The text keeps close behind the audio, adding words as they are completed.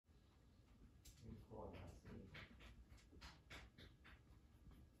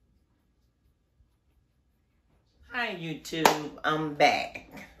Hi YouTube, I'm back.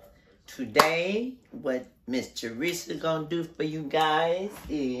 Today, what Miss Teresa gonna do for you guys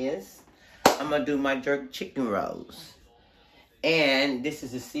is I'm gonna do my jerk chicken rolls. And this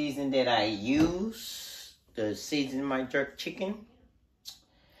is the season that I use to season my jerk chicken.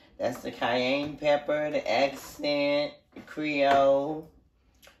 That's the cayenne pepper, the accent, the Creole,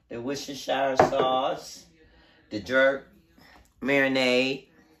 the Worcestershire sauce, the jerk marinade,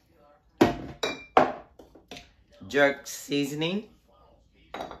 jerk seasoning,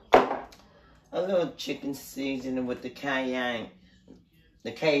 a little chicken seasoning with the Cajun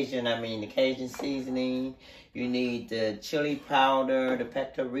seasoning. You need the chili powder, the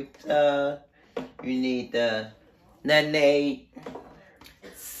paprika. You need the nutmeg,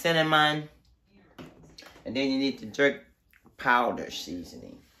 cinnamon, and then you need the jerk powder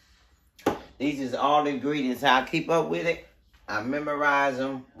seasoning. These is all the ingredients. How I keep up with it, I memorize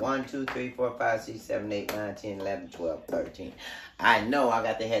them. 1, 2, 3, 4, 5, 6, 7, 8, 9, 10, 11, 12, 13. I know I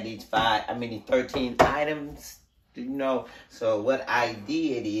got to have these 13 items, you know. So what I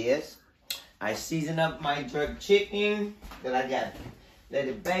did is, I season up my jerk chicken that I got. Let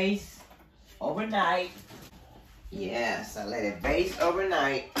it base overnight. Yes, I let it base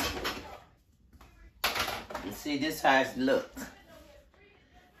overnight. You see, this how it looks.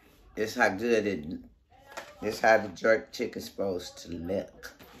 This how good it. This how the jerk chicken's supposed to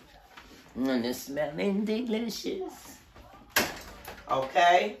look. And it's smelling delicious.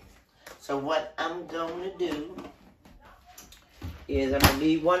 Okay, so what I'm gonna do is I'm gonna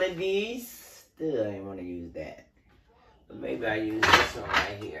need one of these. Still, I didn't want to use that, but maybe I use this one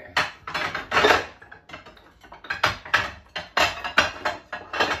right here.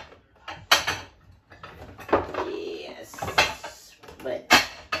 Yes, but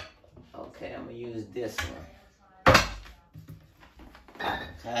okay, I'm gonna use this one.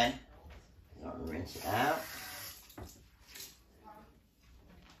 Okay, I'm gonna rinse it out.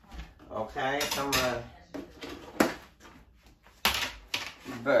 Okay, so I'm gonna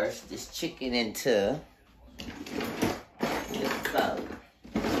burst this chicken into this bowl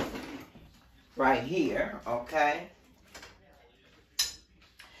right here, okay?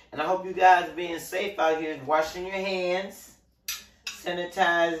 And I hope you guys are being safe out here, washing your hands,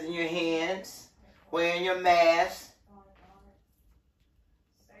 sanitizing your hands, wearing your mask,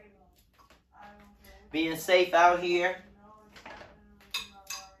 being safe out here.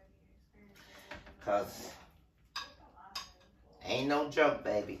 Cause ain't no joke,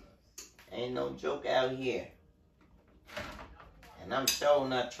 baby. Ain't no joke out here. And I'm sure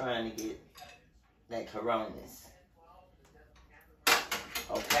not trying to get that coronas.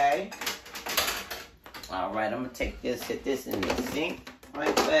 Okay? Alright, I'm gonna take this, hit this in the sink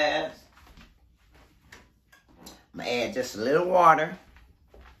right fast. I'm gonna add just a little water.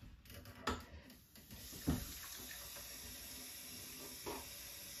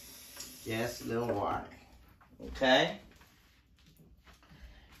 Just a little water. Okay?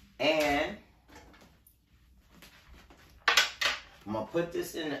 And I'm going to put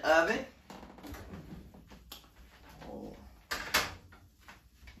this in the oven. Oh.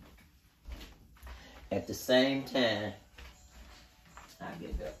 At the same time, I'll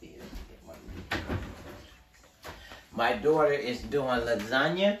get it up here. My daughter is doing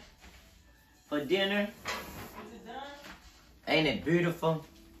lasagna for dinner. Is it done? Ain't it beautiful?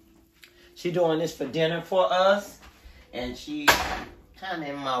 She doing this for dinner for us, and she kind of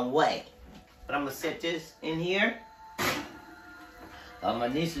in my way. But I'm gonna set this in here. My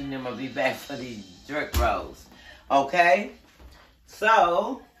niece and them will be back for these jerk rolls. Okay?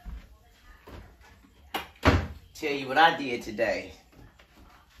 So, tell you what I did today.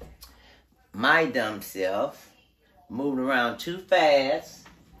 My dumb self moved around too fast,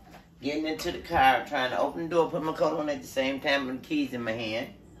 getting into the car, trying to open the door, put my coat on at the same time with the keys in my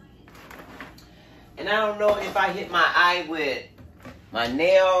hand. And I don't know if I hit my eye with my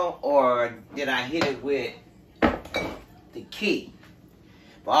nail or did I hit it with the key.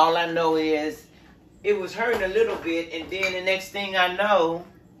 But all I know is it was hurting a little bit, and then the next thing I know,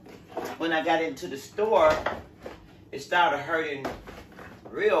 when I got into the store, it started hurting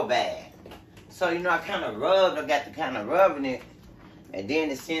real bad. So, you know, I got the kind of rubbing it, and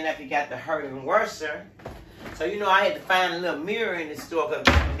then it seemed like it got to hurting worse. So, you know, I had to find a little mirror in the store because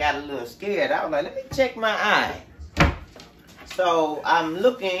I got a little scared. I was like, let me check my eye. So, I'm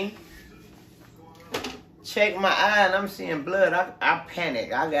looking, check my eye, and I'm seeing blood. I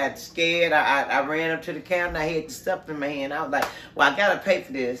panicked. I got scared. I ran up to the counter. I had the stuff in my hand. I was like, well, I got to pay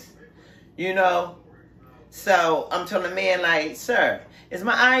for this, you know. So, I'm telling the man, like, sir, is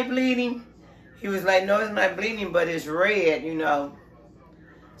my eye bleeding? He was like, no, it's not bleeding, but it's red, you know.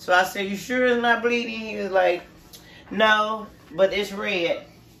 So I said, you sure it's not bleeding? He was like, No, but it's red.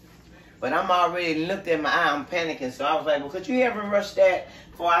 But I'm already looked at my eye. I'm panicking. So I was like, well, could you ever rush that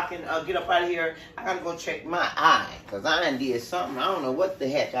before I can get up out of here? I got to go check my eye. Because I done did something. I don't know what the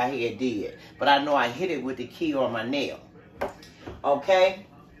heck I had did. But I know I hit it with the key on my nail. Okay?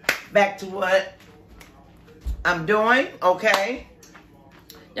 Back to what I'm doing. Okay?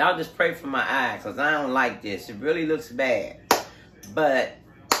 Y'all just pray for my eye. Because I don't like this. It really looks bad. But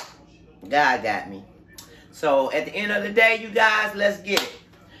God got me. So at the end of the day, you guys, let's get it.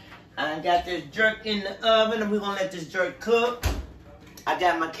 I got this jerk in the oven, and we're going to let this jerk cook. I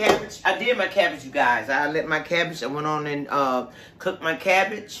got my cabbage. I did my cabbage, you guys. I let my cabbage. I went on and cooked my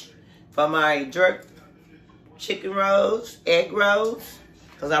cabbage for my jerk chicken rolls, egg rolls.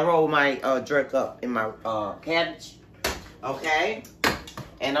 Because I roll my jerk up in my cabbage. Okay?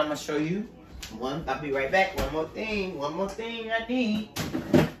 And I'm going to show you one. I'll be right back. One more thing I need.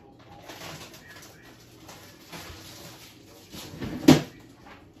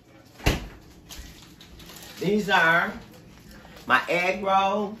 These are my egg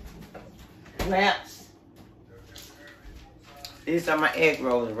roll wraps. These are my egg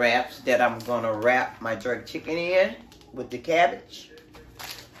roll wraps that I'm going to wrap my jerk chicken in with the cabbage.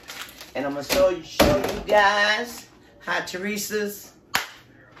 And I'm going to show you guys how Teresa's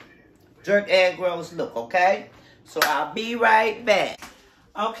jerk egg rolls look, okay? So I'll be right back.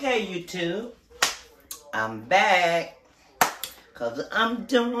 Okay, YouTube. I'm back. Because I'm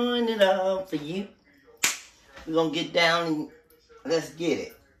doing it all for you. We're going to get down and let's get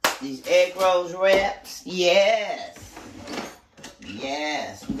it. These egg rolls wraps. Yes.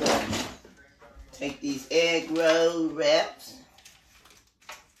 Yes. We're going to take these egg roll wraps.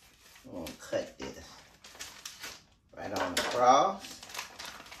 I'm going to cut this right on across.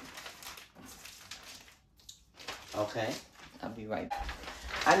 Okay. I'll be right back.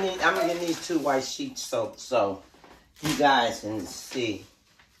 I'm going to get these 2 white sheets soaked so you guys can see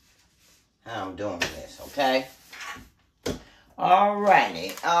how I'm doing this, okay?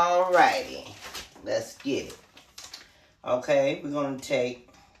 Alrighty. Let's get it. Okay, we're gonna take,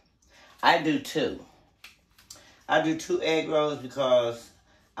 I do 2. I do 2 egg rolls because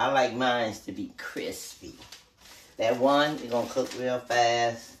I like mine to be crispy. That one is gonna cook real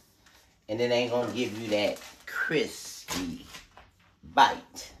fast and it ain't gonna give you that crispy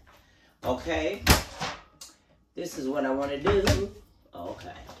bite. Okay? This is what I wanna do.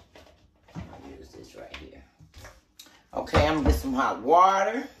 Okay. This right here. Okay, I'm gonna get some hot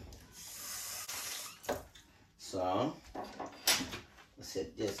water. So, let's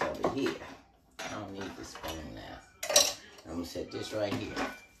set this over here. I don't need this spoon now. I'm gonna set this right here.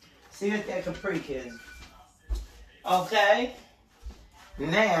 See if that Capri is. Okay.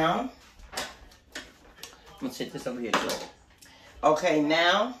 Now, I'm gonna set this over here too. Okay,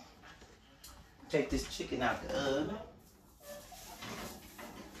 now, take this chicken out the oven.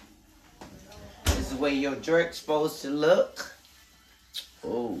 This is the way your jerk's supposed to look.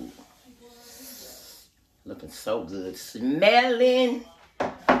 Oh, looking so good. Smelling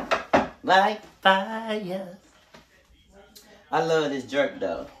like fire. I love this jerk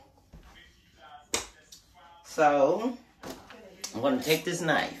though. So, I'm going to take this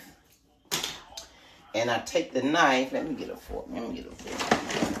knife. And I take the knife. Let me get a fork.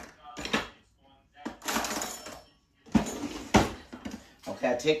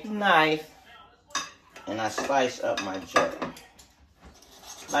 Okay, I take the knife. And I slice up my jerk.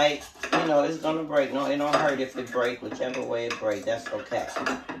 Like, you know, it's gonna break. No, it don't hurt if it break. Whichever way it break, that's okay.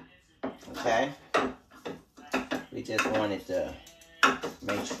 Okay? We just wanted to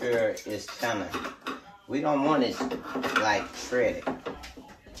make sure it's kind of, we don't want it like shredded.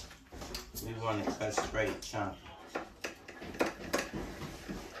 We want to cut straight chunk.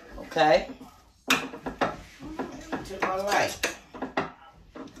 Okay? Took my life.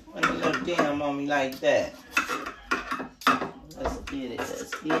 Went a little damn on me like that. Let's get it.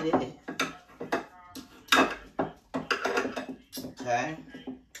 Okay.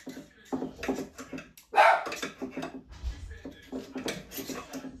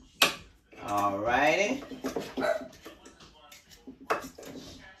 Alrighty.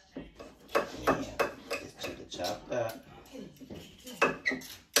 Yeah, this chicken chopped up.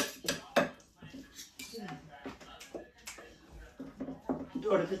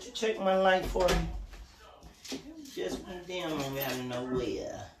 Daughter, could you check my light for me? Just went down on me out of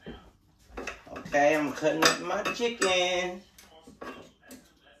nowhere. Okay, I'm cutting up my chicken.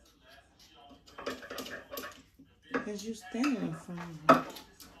 Because you standing in front of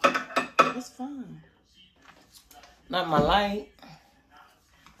me. That's fine. Not my light.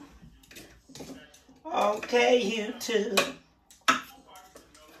 Okay, YouTube.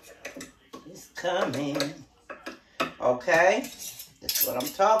 It's coming. Okay? That's what I'm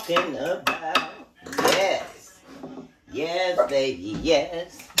talking about. Yes. Yes, baby,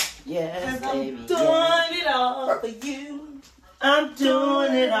 yes. Yes, baby, I'm doing it all for you. I'm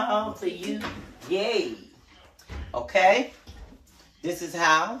doing it all for you. Yay. Okay? This is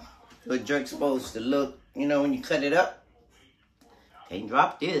how the jerk's supposed to look, you know, when you cut it up. Can't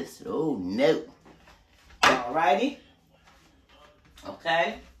drop this. Oh, no. Alrighty.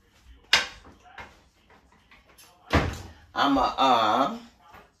 Okay. I'ma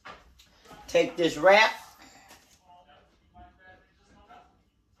take this wrap.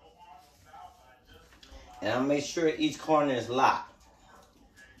 And I'll make sure each corner is locked.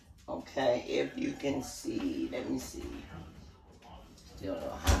 Okay, if you can see. Let me see. Still don't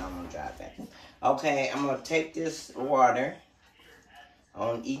know how I'm gonna drive that. Okay, I'm gonna take this water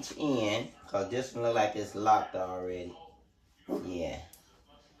on each end, because this one look like it's locked already. Yeah.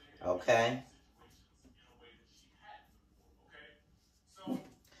 Okay.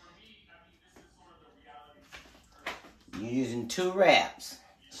 You're using 2 wraps.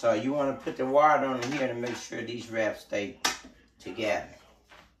 So you want to put the water on here to make sure these wraps stay together.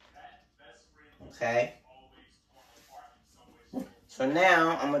 Okay? So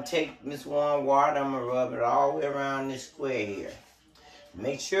now I'm going to take this warm water, I'm going to rub it all the way around this square here.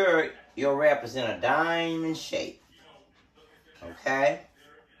 Make sure your wrap is in a diamond shape. Okay?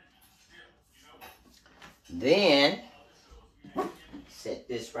 Then, set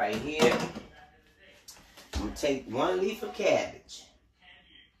this right here. I'm going to take 1 leaf of cabbage.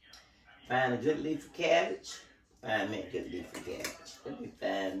 Find a good leaf of cabbage. Find me a good leaf of cabbage. Let me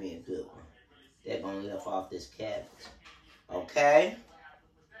find me a good one. They're going to lift off this cabbage. Okay?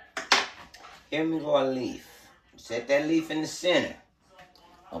 Here we go a leaf. Set that leaf in the center.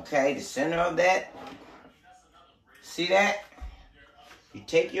 Okay, the center of that. See that? You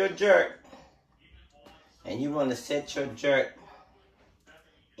take your jerk and you want to set your jerk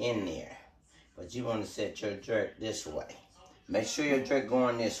in there. But you want to set your jerk this way. Make sure your jerk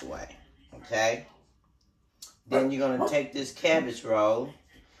going this way. Okay? Then you're going to take this cabbage roll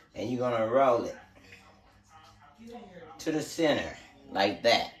and you're going to roll it to the center like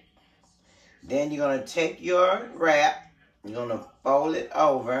that. Then you're going to take your wrap, you're going to fold it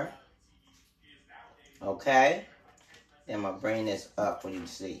over. Okay? Then I'm going to bring this up when you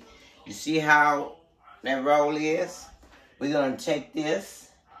see. You see how that roll is? We're going to take this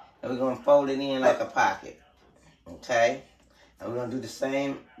and we're going to fold it in like a pocket. Okay? And we're going to do the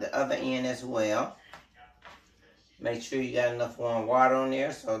same, the other end as well. Make sure you got enough warm water on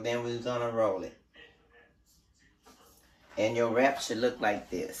there, so then we're going to roll it. And your wrap should look like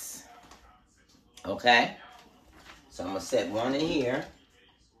this. Okay? So I'm going to set one in here.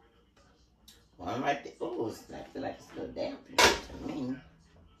 One right there. Oh, I feel like it's a little damp to me.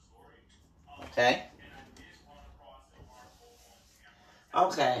 Okay?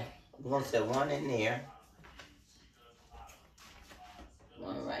 Okay. We're going to set one in there.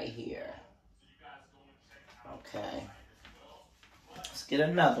 One right here. Okay. Let's get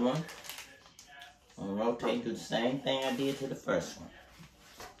another one. I'm going to rotate, do the same thing I did to the first one.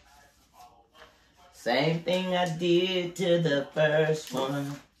 Same thing I did to the first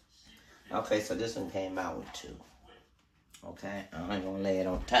one. Okay, so this one came out with 2. Okay, I ain't going to lay it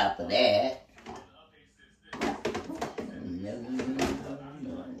on top of that. No,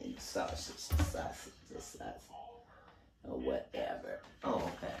 I need sausage. Or whatever. Oh,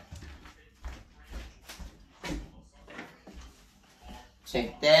 okay.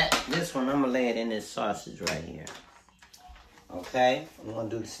 Check that. This one, I'm going to lay it in this sausage right here. Okay? I'm going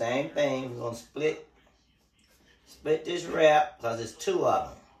to do the same thing. We're going to split this wrap because there's 2 of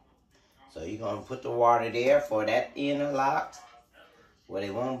them. So you're going to put the water there for that inner lock where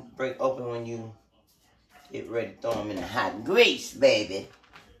they won't break open when you get ready to throw them in the hot grease, baby.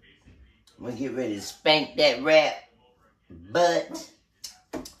 We'll get ready to spank that wrap. But,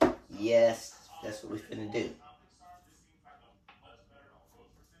 yes, that's what we're finna do.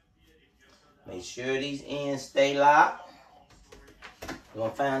 Make sure these ends stay locked. We're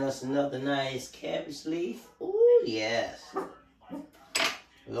gonna find us another nice cabbage leaf. Ooh, yes.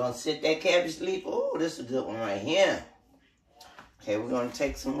 We're gonna set that cabbage leaf. Ooh, this is a good one right here. Okay, we're gonna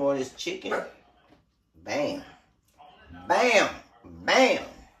take some more of this chicken. Bam. Bam. Bam.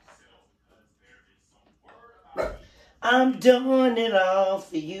 I'm doing it all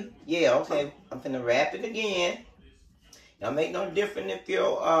for you. Yeah, okay. I'm finna wrap it again. Y'all make no difference if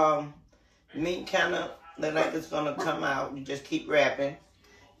your meat kind of look like it's gonna come out. You just keep wrapping.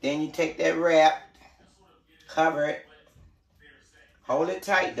 Then you take that wrap, cover it, hold it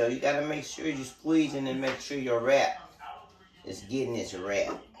tight though. You gotta make sure you're squeezing and make sure your wrap is getting its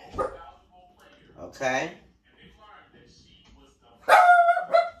wrap. Okay?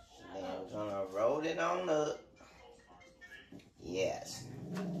 Gonna roll it on up. Yes.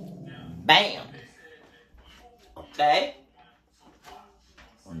 Bam. Okay.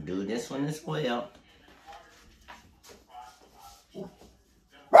 I'm gonna do this one as well.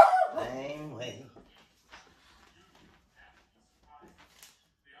 Same way.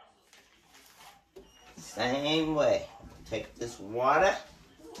 Same way. Take this water.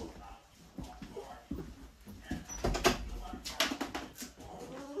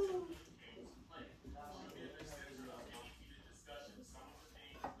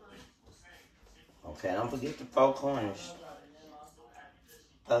 Okay, don't forget the 4 corners.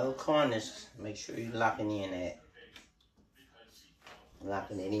 4 corners. Make sure you're locking in that.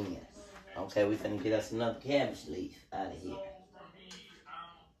 Locking it in. Okay, we finna get us another cabbage leaf out of here.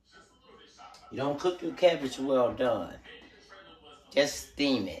 You don't cook your cabbage well done. Just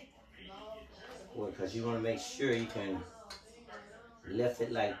steam it. Because you want to make sure you can lift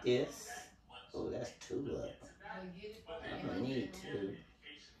it like this. Oh, that's 2 of them. I don't need 2.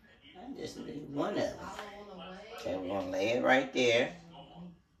 I just need 1 of them. Okay, we're going to lay it right there.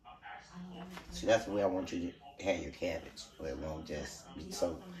 See, that's the way I want you to have your cabbage. Where it won't just be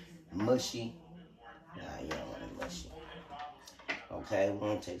so mushy. Nah, you don't want it mushy. Okay, we're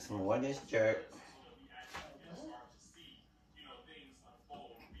going to take some more of this jerk.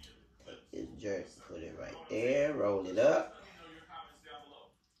 Take this jerk, put it right there, roll it up.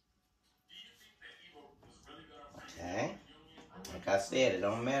 Okay. Like I said, it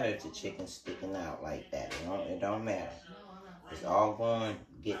don't matter if the chicken's sticking out like that. It don't matter. It's all going to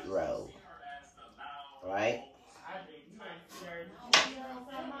get rolled. Right?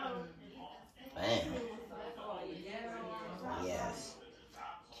 Bam. Yes.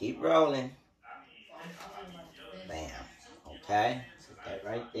 Keep rolling. Bam. Okay. Put that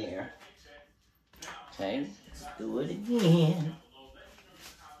right there. Okay. Let's do it again.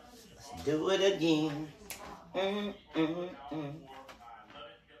 Let's do it again.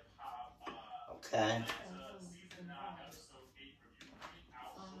 Okay.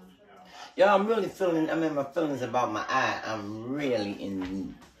 Y'all, I'm really feeling, I'm in my feelings about my eye. I'm really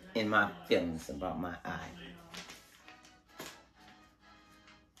in my feelings about my eye.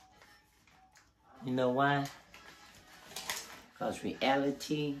 You know why? Because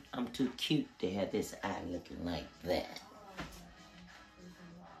reality, I'm too cute to have this eye looking like that.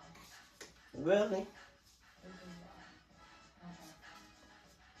 Really?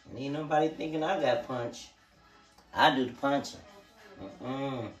 Ain't nobody thinking I got punch. I do the punching.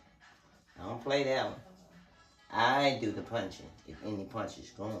 I don't play that one. I do the punching, if any punch is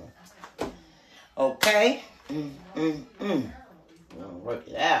going. Okay. We're gonna work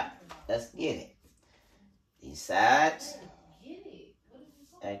it out. Let's get it. These sides.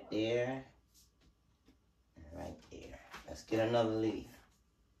 Right there. And right there. Let's get another leaf.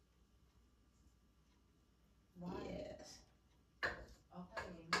 Yes.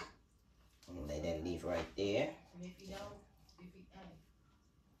 I'm gonna lay that leaf right there.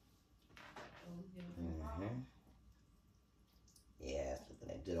 Yes, look at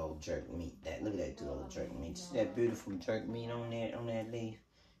that good old jerk meat. Look at that good old jerk meat. See that beautiful jerk meat on that leaf?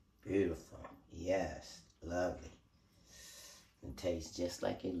 Beautiful. Yes. Lovely. It tastes just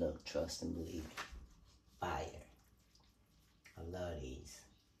like it looks. Trust and believe it. Fire. I love these.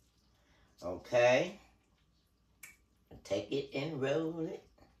 Okay. Take it and roll it.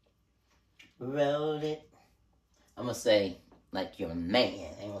 Roll it. I'm going to say like your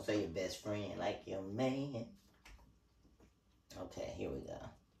man. I ain't going to say your best friend. Like your man. Okay, here we go.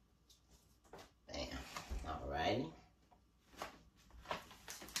 Bam. Alrighty.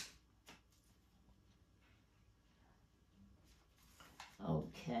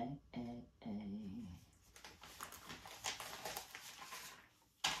 Okay.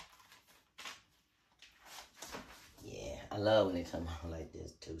 Yeah, I love when they come out like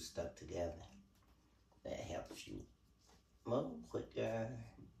this, 2 stuck together. That helps you move quicker.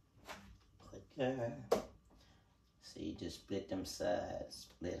 So you just split them sides,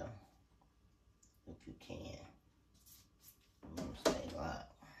 split them if you can. Stay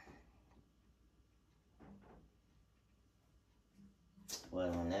locked.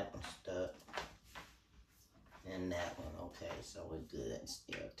 Well, on that one stuck. And that one, okay, so we're good.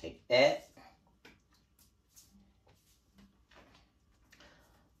 Still take that.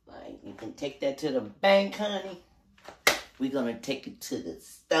 Like, you can take that to the bank, honey. We're gonna take it to the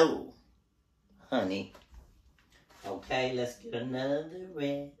stove, honey. Okay, let's get another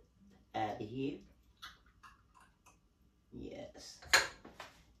red out of here. Yes.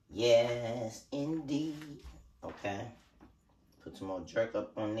 Yes, indeed. Okay. Put some more jerk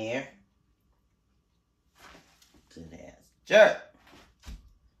up on there. Good ass jerk.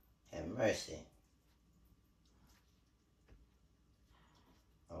 Have mercy.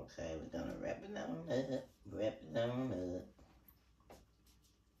 Okay, we're gonna wrap it on up. Wrap it on up.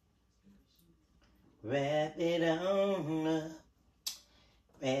 Wrap it on up.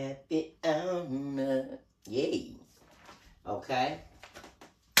 Wrap it on up. Yay. Okay.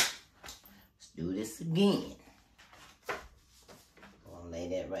 Let's do this again. I'm gonna lay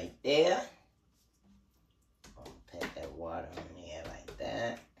that right there. I'm gonna pat that water on there like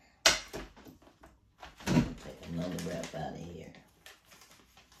that. Take another wrap out of here.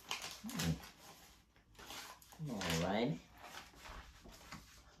 Alright.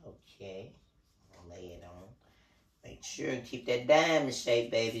 Okay. I'll lay it on. Make sure and keep that diamond shape,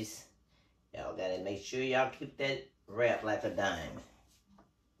 babies. Y'all gotta make sure y'all keep that wrap like a diamond.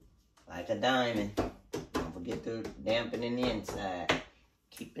 Like a diamond. Don't forget to dampen the inside.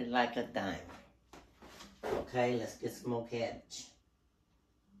 Keep it like a diamond. Okay, let's get some more cabbage.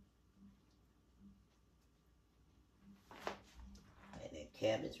 Lay that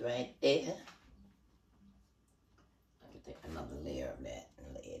cabbage right there. I can take another layer of that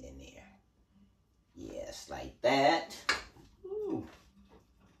and lay it in there. Yes, like that. Ooh.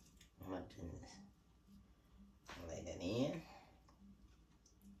 Oh my goodness. Lay that in.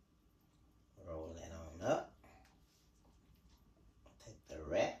 Roll that on up. Take the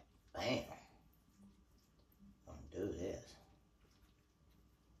wrap. Bam. Undo this.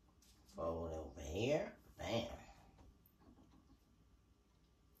 Fold it over here. Bam.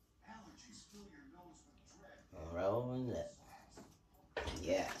 Roll it up.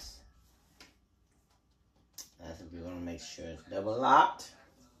 Yes. That's if we want to make sure it's double locked.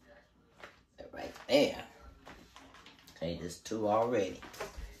 That right there. Okay, there's two already.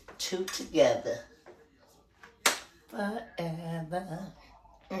 Two together. Forever.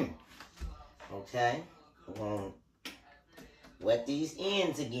 Okay. We're going to wet these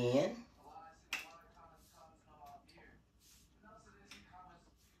ends again.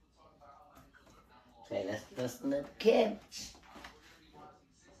 Okay, let's listen to the cabbage.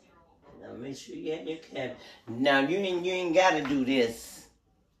 Now make sure you have your cabbage. Now you ain't gotta do this.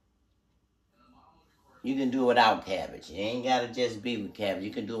 You can do it without cabbage. You ain't gotta just be with cabbage.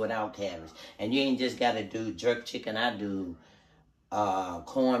 You can do it without cabbage. And you ain't just gotta do jerk chicken. I do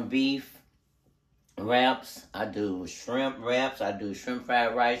corned beef wraps. I do shrimp wraps. I do shrimp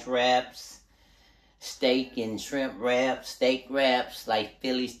fried rice wraps. Steak and shrimp wraps. Steak wraps, like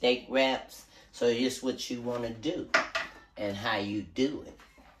Philly steak wraps. So it's what you want to do and how you do it.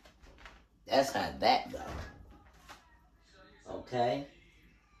 That's how that goes. Okay?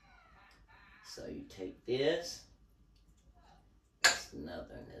 So you take this. That's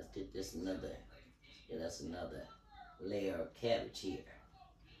another. Let's get this another. Yeah, that's another layer of cabbage here.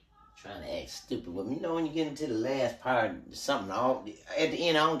 Trying to act stupid with me. You know when you get into the last part, something all at the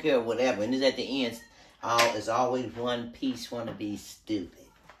end, I don't care whatever. And it's at the end, it's always one piece want to be stupid.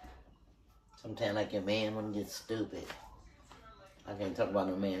 Sometimes like your man want to get stupid. I can't talk about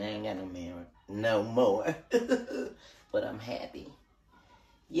no man. I ain't got no man no more. But I'm happy.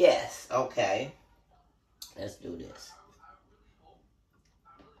 Yes, okay. Let's do this.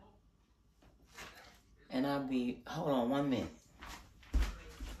 And I'll be, hold on 1 minute.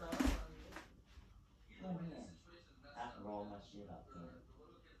 I can roll my shit up here.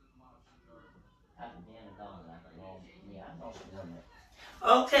 I can damn it on. I can roll. Yeah, I know she's on there.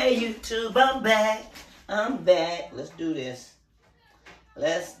 Okay, YouTube, I'm back. I'm back. Let's do this.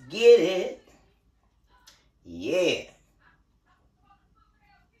 Let's get it. Yeah.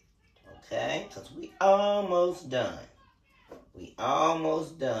 Okay, because we almost done. We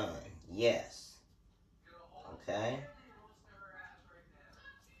almost done. Yes. Okay.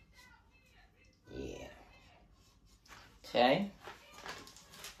 Yeah. Okay.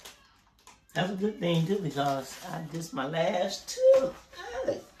 That's a good thing too because this is my last two.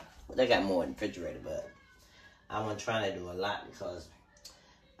 They got more in the refrigerator, but I'm trying to do a lot because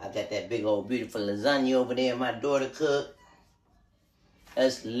I got that big old beautiful lasagna over there my daughter cooked.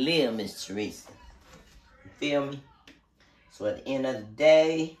 Let's live, Miss Teresa. You feel me? So at the end of the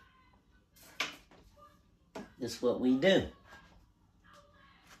day, this is what we do.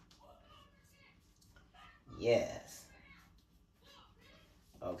 Yes.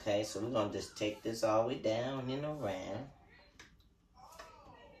 Okay, so we're going to just take this all the way down and around.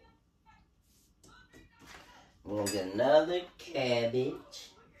 We're going to get another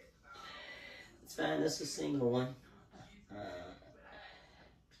cabbage. Let's find us a single one.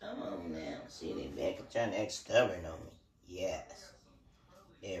 Come on now. See, they back trying to act stubborn on me. Yes.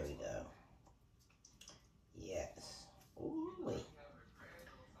 There we go. Yes. Ooh.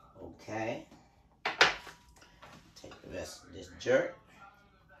 Okay. Take the rest of this jerk.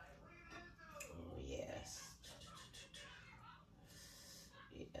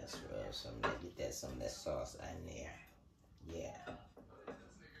 Let's rub some of that, get some of that sauce in there. Yeah.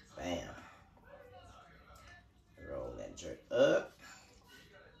 Bam. Roll that jerk up.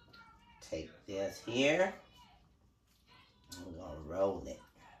 Take this here. I'm gonna roll it.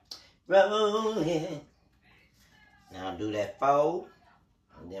 Roll it. Now do that fold.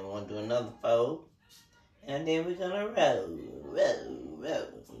 And then we'll do another fold. And then we're gonna roll.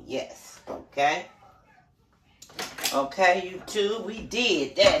 Yes. Okay. Okay, YouTube, we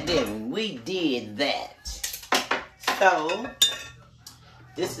did that, didn't we? We did that. So,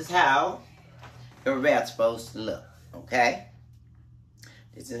 this is how the wrap's supposed to look, okay?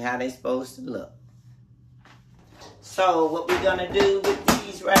 This is how they're supposed to look. So, what we're gonna do with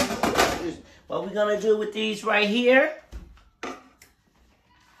these right here,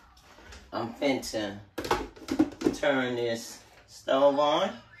 I'm finna turn this stove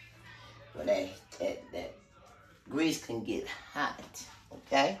on. But that grease can get hot,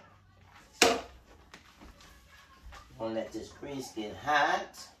 okay? I'm gonna let this grease get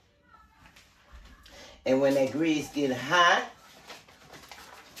hot. And when that grease get hot,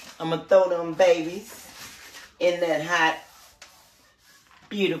 I'm gonna throw them babies in that hot,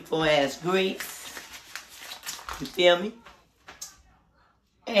 beautiful ass grease. You feel me?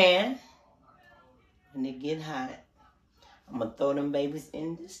 And when they get hot, I'm gonna throw them babies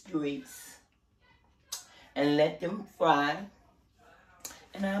in the grease and let them fry.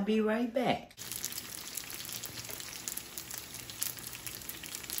 And I'll be right back.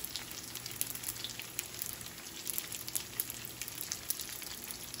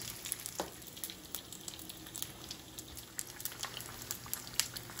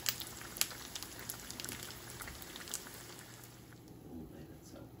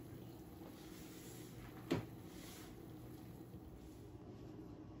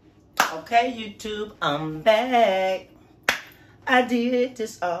 Okay, YouTube, I'm back. I did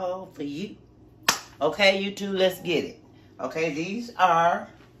this all for you. Okay, YouTube, let's get it. Okay, these are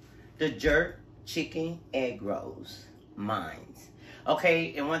the jerk chicken egg rolls, mines.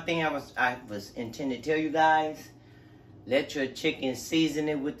 Okay, and one thing I was intending to tell you guys, let your chicken season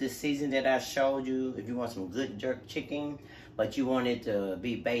it with the season that I showed you. If you want some good jerk chicken, but you want it to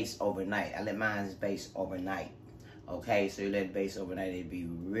be based overnight. I let mine base overnight. Okay, so you let it base overnight, it'd be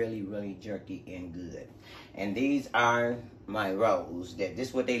really, really jerky and good. And these are my rolls. This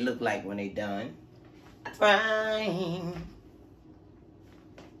is what they look like when they done frying.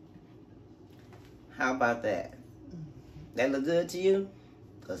 How about that? That look good to you?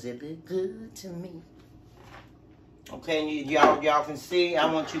 Because it look good to me. Okay, and y'all can see, I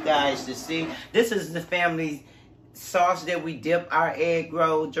want you guys to see. This is the family sauce that we dip our egg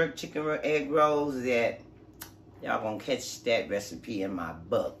roll, jerk chicken egg rolls that y'all gonna catch that recipe in my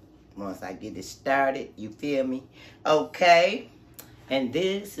book once I get it started. You feel me? Okay. And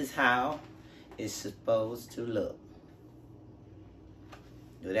this is how it's supposed to look.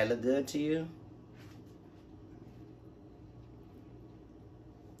 Do that look good to you?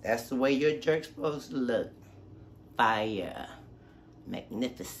 That's the way your jerk's supposed to look. Fire.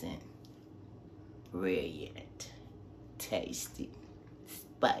 Magnificent. Brilliant. Tasty.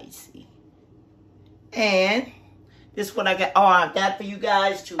 Spicy. And this is what I got for you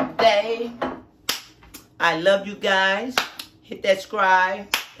guys today. I love you guys. Hit that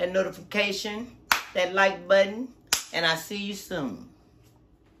subscribe, that notification, that like button, and I'll see you soon.